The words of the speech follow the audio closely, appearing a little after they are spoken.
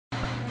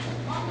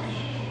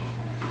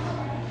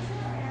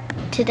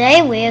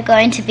Today we are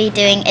going to be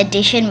doing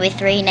addition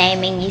with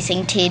renaming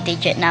using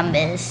two-digit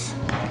numbers.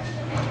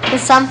 The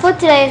sum for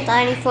today is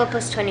 94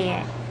 plus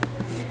 28.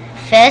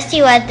 First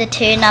you add the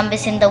two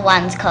numbers in the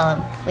ones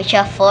column, which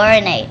are 4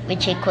 and 8,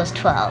 which equals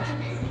 12.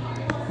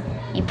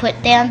 You put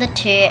down the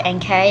 2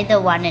 and carry the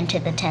 1 into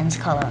the tens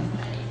column.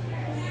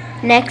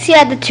 Next you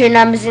add the two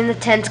numbers in the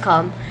tens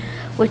column,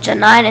 which are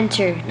 9 and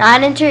 2.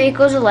 9 and 2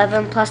 equals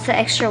 11 plus the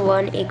extra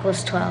 1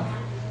 equals 12.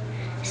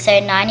 So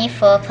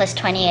 94 plus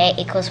 28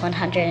 equals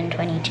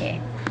 122.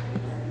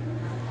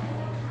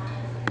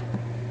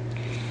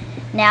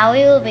 Now we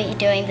will be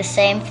doing the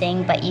same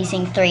thing but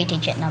using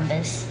three-digit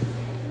numbers.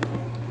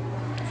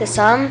 The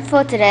sum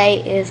for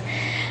today is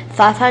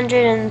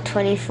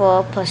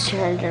 524 plus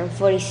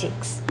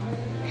 246.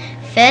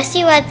 First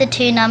you add the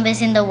two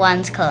numbers in the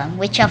ones column,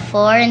 which are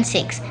 4 and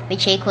 6,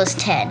 which equals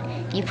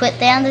 10. You put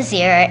down the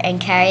 0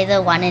 and carry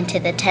the 1 into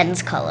the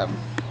tens column.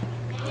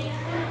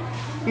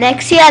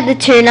 Next you add the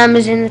two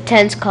numbers in the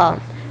tens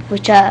column,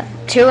 which are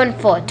 2 and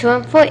 4. 2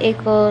 and 4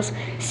 equals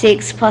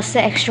 6 plus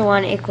the extra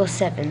 1 equals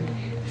 7.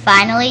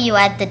 Finally you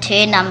add the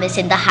two numbers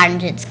in the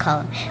hundreds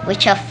column,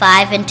 which are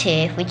 5 and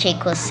 2, which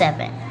equals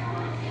 7.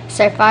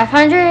 So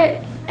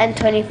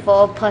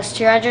 524 plus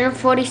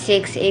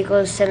 246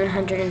 equals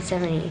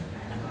 770.